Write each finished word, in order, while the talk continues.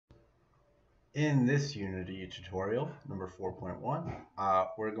In this Unity tutorial, number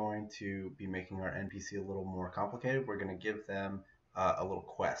 4.1, we're going to be making our NPC a little more complicated. We're going to give them a little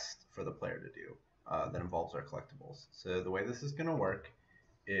quest for the player to do that involves our collectibles. So the way this is going to work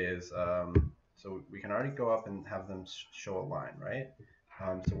is, so we can already go up and have them show a line, right?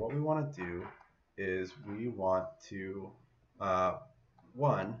 So what we want to do is we want to,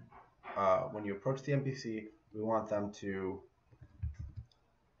 one, when you approach the NPC, we want them to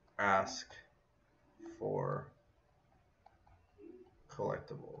ask for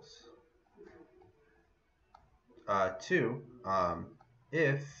collectibles. Two,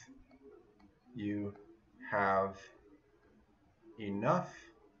 if you have enough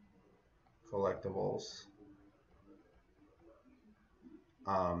collectibles,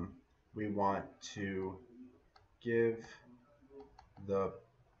 um, we want to give the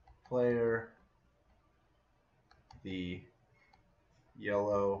player the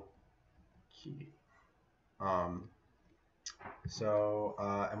yellow key. Um,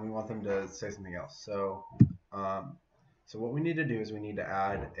 and we want them to say something else. Um, so what we need to do is we need to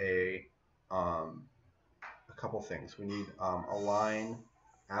add a couple things. We need a line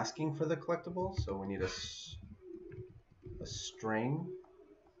asking for the collectibles. So we need a string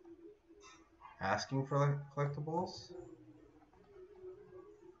asking for the collectibles.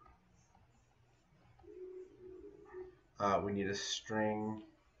 We need a string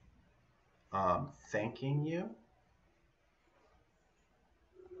thanking you.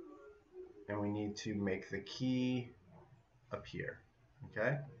 And we need to make the key appear.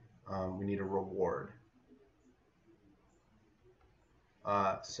 Okay? We need a reward.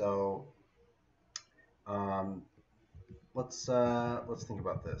 So let's think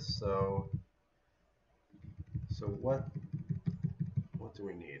about this. So what do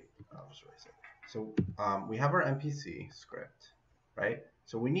we need? I'll just erase it. So we have our NPC script, right?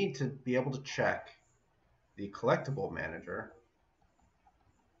 So we need to be able to check the collectible manager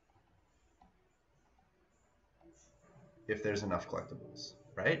if there's enough collectibles,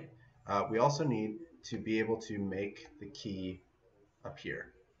 right? We also need to be able to make the key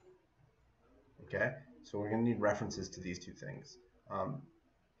appear. Okay, so we're going to need references to these two things.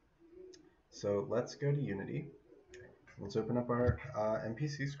 So let's go to Unity. Let's open up our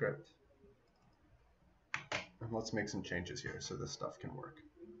NPC script. And let's make some changes here so this stuff can work.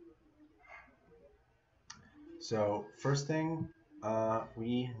 So first thing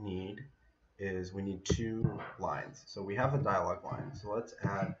we need is we need two lines. So we have a dialog line. So let's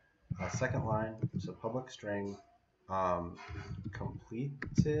add a second line. So public string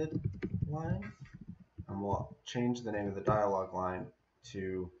completed line. And we'll change the name of the dialog line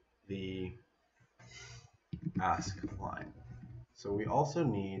to the ask line. So we also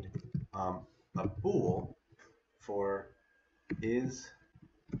need a bool for is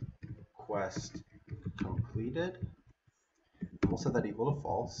quest completed. We'll set that equal to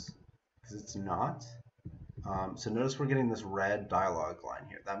false because it's not. So notice we're getting this red dialog line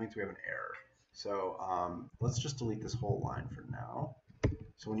here. That means we have an error. So let's just delete this whole line for now.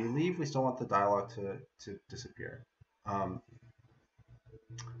 So when you leave, we still want the dialog to disappear.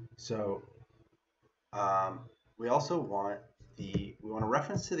 We also want we want a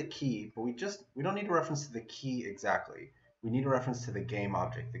reference to the key, but we don't need a reference to the key exactly. We need a reference to the game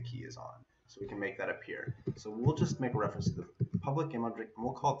object the key is on, so we can make that appear. So we'll just make a reference to the public game object, and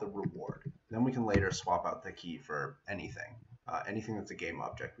we'll call it the reward. Then we can later swap out the key for anything. Anything that's a game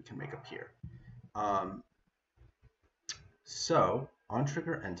object we can make appear. So on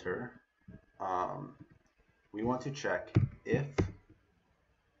trigger enter, we want to check if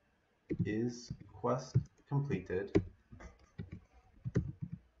is quest completed.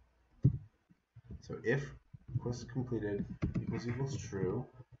 So if quest completed equals true,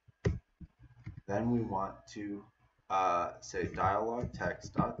 then we want to say dialog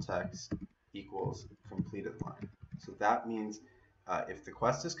text dot text equals completed line. So that means if the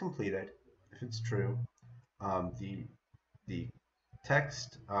quest is completed, if it's true, the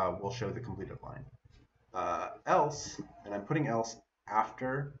text will show the completed line. Else, and I'm putting else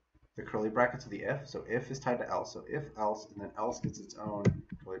after the curly brackets of the if. So if is tied to else. So if else, and then else gets its own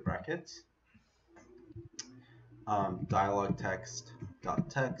curly brackets. Dialog text dot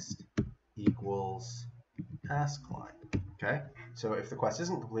text equals ask line. Okay, so if the quest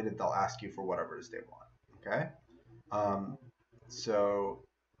isn't completed, they'll ask you for whatever it is they want. Okay,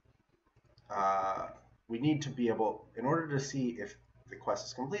 we need to be able, in order to see if the quest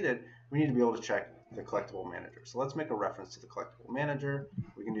is completed, we need to be able to check the collectible manager. So let's make a reference to the collectible manager.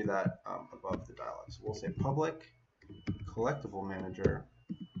 We can do that above the dialog. So we'll say public collectible manager.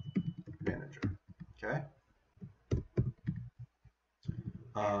 Okay.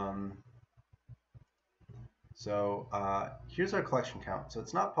 So here's our collection count. So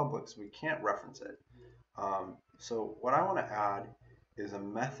it's not public, so we can't reference it. So what I want to add is a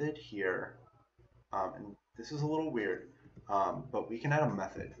method here, and this is a little weird, but we can add a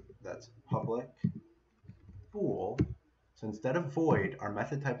method that's public bool. So instead of void, our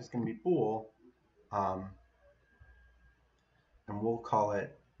method type is going to be bool, and we'll call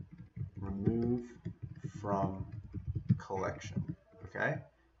it remove from collection. Okay.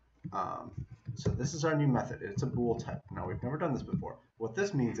 So this is our new method. It's a bool type. Now we've never done this before. What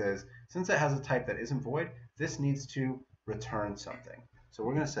this means is, since it has a type that isn't void, this needs to return something. So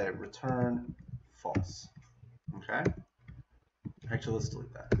we're going to say return false. Okay. Actually, let's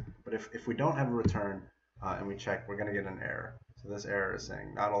delete that. But if we don't have a return and we check, we're going to get an error. So this error is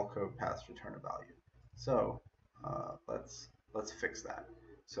saying not all code paths return a value. So let's fix that.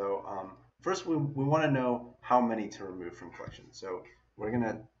 So first we want to know how many to remove from collection. So we're going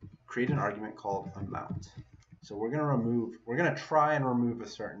to create an argument called amount. So we're going to try and remove a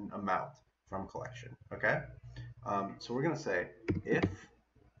certain amount from collection. Okay. So we're going to say if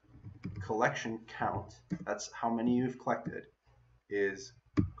collection count, that's how many you've collected, is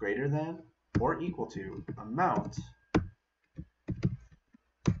greater than or equal to amount.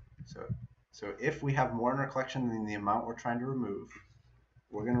 So if we have more in our collection than the amount we're trying to remove,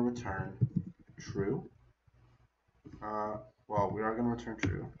 we're going to return true. Well, we are going to return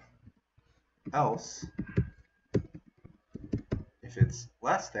true. Else, if it's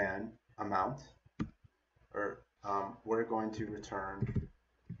less than amount, we're going to return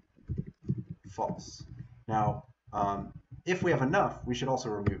false. Now, if we have enough, we should also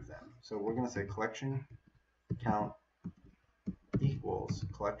remove them. So we're going to say collection count equals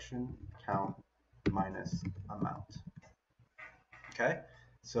collection count minus amount. Okay,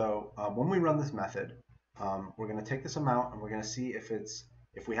 so when we run this method, we're going to take this amount and we're going to see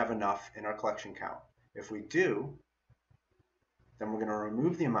if we have enough in our collection count. If we do, then we're going to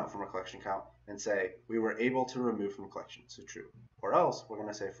remove the amount from our collection count and say we were able to remove from collection, so true. Or else we're going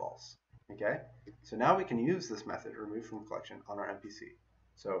to say false. Okay, so now we can use this method, remove from collection, on our NPC.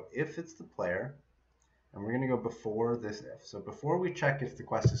 So if it's the player, and we're going to go before this if. So before we check if the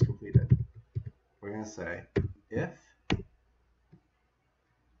quest is completed, we're going to say if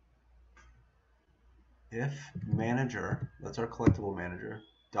manager, that's our collectible manager,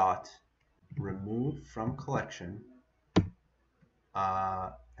 dot remove from collection,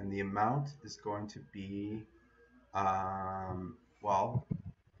 and the amount is going to be,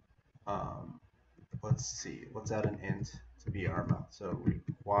 let's see, let's add an int to be our amount. So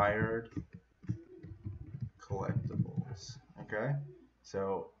required collectibles. Okay,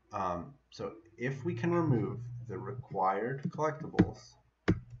 so so if we can remove the required collectibles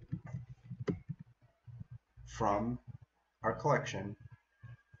from our collection,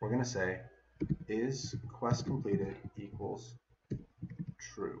 we're going to say is quest completed equals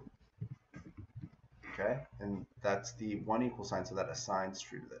true. Okay, and that's the one equal sign, so that assigns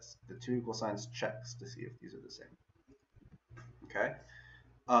true to this. The two equal signs checks to see if these are the same. Okay,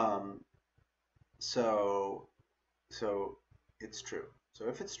 so it's true. So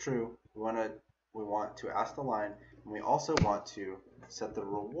if it's true, we want to ask the line, and we also want to set the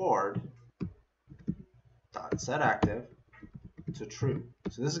reward dot set active to true.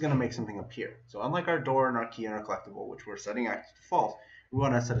 So this is going to make something appear. So unlike our door and our key and our collectible, which we're setting active to false, we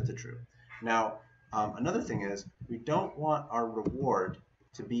want to set it to true. Now, another thing is we don't want our reward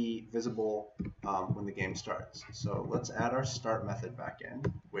to be visible when the game starts. So let's add our start method back in,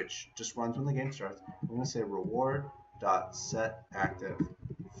 which just runs when the game starts. We're going to say reward dot set active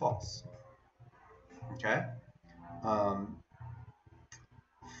false. Okay.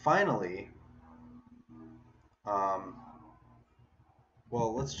 Finally,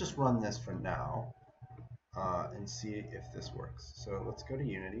 well, let's just run this for now and see if this works. So let's go to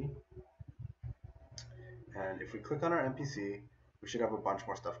Unity, and if we click on our NPC, we should have a bunch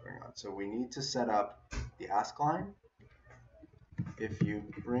more stuff going on. So we need to set up the ask line. If you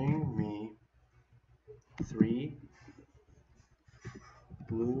bring me 3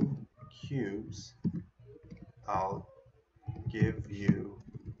 blue cubes, I'll give you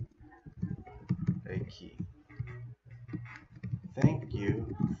a key. Thank you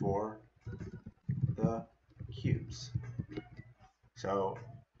for the cubes. So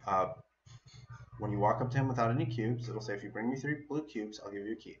when you walk up to him without any cubes, it'll say, if you bring me 3 blue cubes, I'll give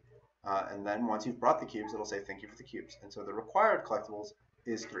you a key. And then once you've brought the cubes, it'll say, thank you for the cubes. And so the required collectibles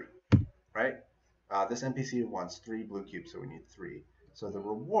is 3, right? This NPC wants 3 blue cubes, so we need 3. So the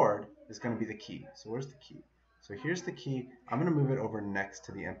reward is going to be the key. So where's the key? So here's the key. I'm going to move it over next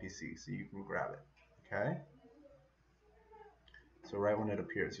to the NPC so you can grab it. Okay? So right when it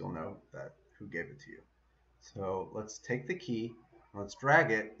appears, you'll know that who gave it to you. So let's take the key and let's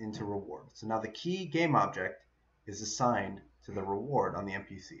drag it into reward. So now the key game object is assigned to the reward on the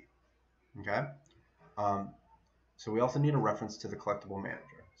NPC. Okay. So we also need a reference to the collectible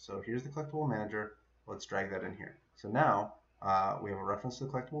manager. So here's the collectible manager. Let's drag that in here. So now we have a reference to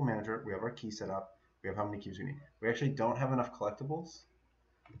the collectible manager. We have our key set up. We have how many cubes we need. We actually don't have enough collectibles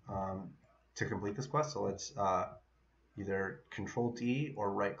to complete this quest. So let's either Control D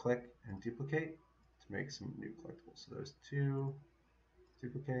or right click and duplicate to make some new collectibles. So there's 2,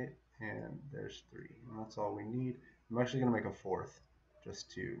 duplicate, and there's 3. And that's all we need. I'm actually going to make a 4th just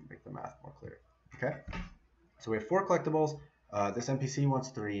to make the math more clear. Okay. So we have 4 collectibles. This NPC wants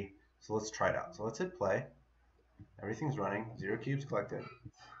 3, so let's try it out. So let's hit play. Everything's running. 0 cubes collected.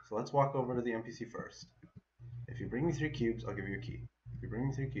 So let's walk over to the NPC first. If you bring me 3 cubes, I'll give you a key. If you bring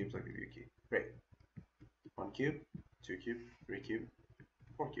me 3 cubes, I'll give you a key. Great. 1 cube, 2 cube, 3 cube,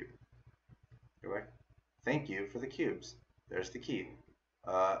 4 cube. Go back. Thank you for the cubes. There's the key.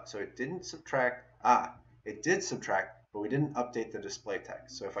 So it didn't subtract. It did subtract, but we didn't update the display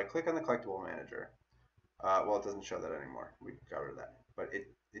text. So if I click on the collectible manager, well, it doesn't show that anymore. We got rid of that. But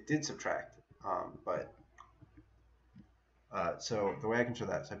it did subtract. So the way I can show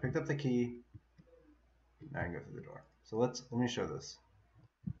that, so I picked up the key. Now I can go through the door. So let me show this.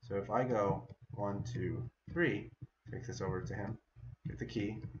 So if I go 1, 2, 3, take this over to him, get the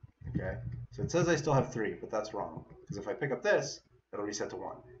key. Okay. So it says I still have 3, but that's wrong. Because if I pick up this, it'll reset to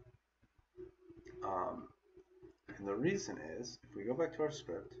 1. And the reason is, if we go back to our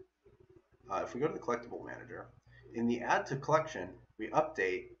script, if we go to the collectible manager, in the add to collection, we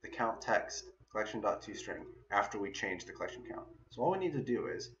update the count text collection.toString after we change the collection count. So all we need to do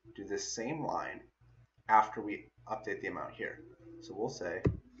is do this same line after we update the amount here. So we'll say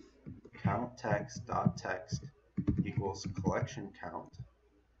count text.text equals collection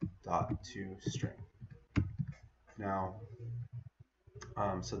count.toString. Now,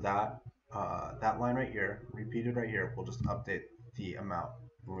 so that line right here, repeated right here, will just update the amount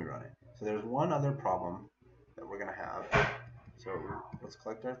when we run it. So there's one other problem that we're going to have. So let's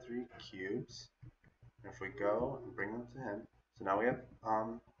collect our 3 cubes. And if we go and bring them to him, so now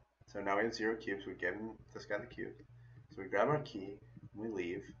we have 0 cubes. We've given this guy the cube. So we grab our key and we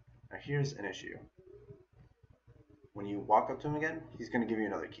leave. Now here's an issue. When you walk up to him again, he's going to give you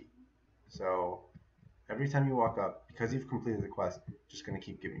another key. So every time you walk up, because you've completed the quest, just going to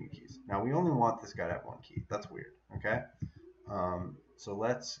keep giving you keys. Now we only want this guy to have 1 key. That's weird. Okay. So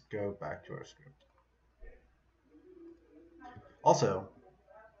let's go back to our script. Also,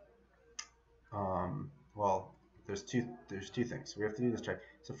 well, there's two things. So we have to do this check.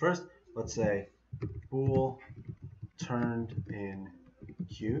 So first, let's say bool turned in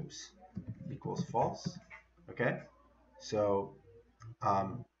cubes equals false. Okay. So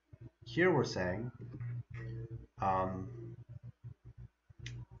here we're saying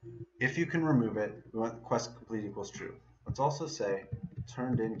if you can remove it, we want the quest complete equals true. Let's also say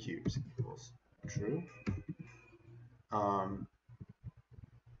turned in cubes equals true.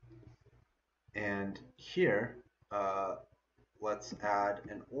 And here, let's add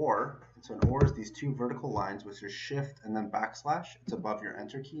an or. So an or is these 2 vertical lines, which is shift and then backslash. It's above your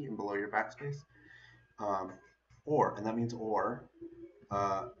enter key and below your backspace. Or, and that means or.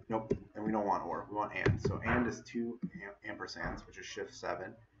 Nope, and we don't want or. We want and. So and is 2 ampersands, which is shift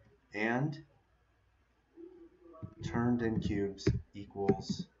 7. And turned in cubes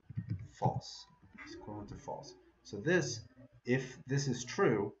equals false. It's equivalent to false. So this, if this is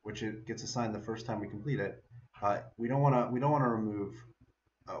true, which it gets assigned the first time we complete it, we don't want to remove.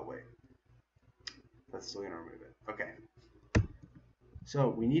 Oh wait, that's still going to remove it. Okay. So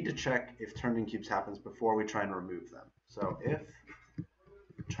we need to check if turned in cubes happens before we try and remove them. So if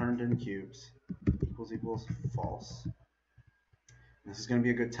turned in cubes equals false, this is going to be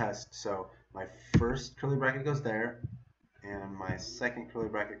a good test. So my first curly bracket goes there, and my second curly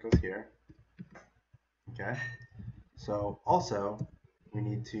bracket goes here. Okay. So also, we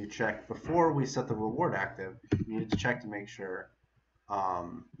need to check before we set the reward active. We need to check to make sure.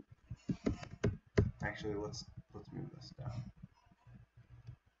 Actually, let's move this down.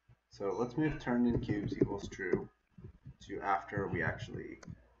 So let's move turned in cubes equals true to after we actually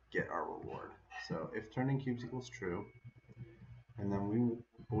get our reward. So if turned in cubes equals true, and then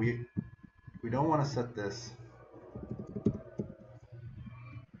we don't want to set this,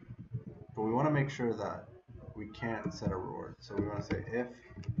 but we want to make sure that we can't set a reward. So we want to say if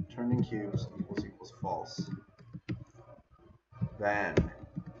turned in cubes equals false, then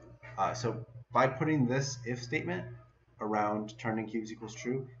so by putting this if statement around turned in cubes equals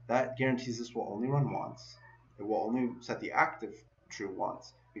true, that guarantees this will only run once. It will only set the active true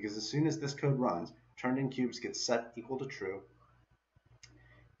once, because as soon as this code runs, turned in cubes get set equal to true,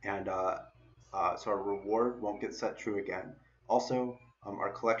 and so our reward won't get set true again. Also,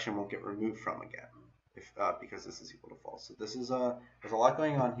 our collection won't get removed from again if because this is equal to false. So this is there's a lot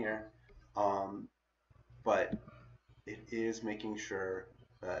going on here, but it is making sure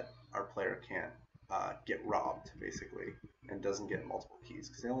that our player can't get robbed basically and doesn't get multiple keys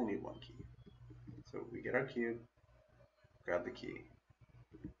because they only need one key. So we get our cube, grab the key,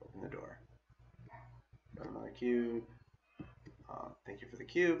 open the door, grab another cube. Thank you for the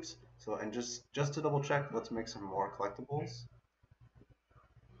cubes. So, and just to double check, let's make some more collectibles.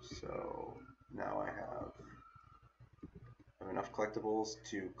 So now I have enough collectibles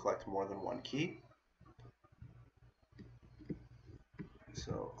to collect more than one key.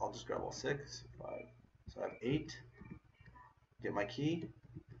 So I'll just grab all 6, 5. So I have 8. Get my key,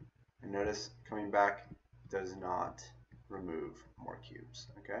 and notice coming back does not remove more cubes.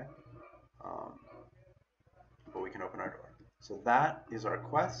 Okay, but we can open our door. So that is our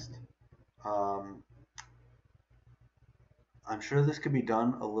quest. I'm sure this could be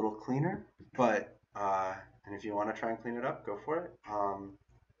done a little cleaner, but and if you want to try and clean it up, go for it.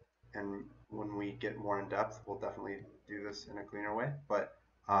 And when we get more in depth, we'll definitely do this in a cleaner way. But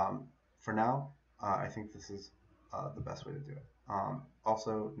for now, I think this is the best way to do it.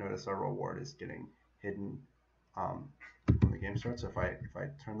 Also, notice our reward is getting hidden when the game starts. So if I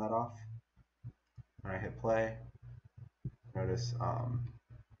turn that off and I hit play, notice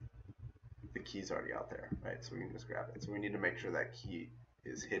the key's already out there, right? So we can just grab it. So we need to make sure that key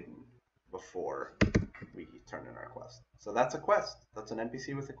is hidden before we turn in our quest. So that's a quest. That's an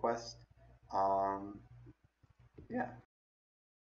NPC with a quest. Yeah.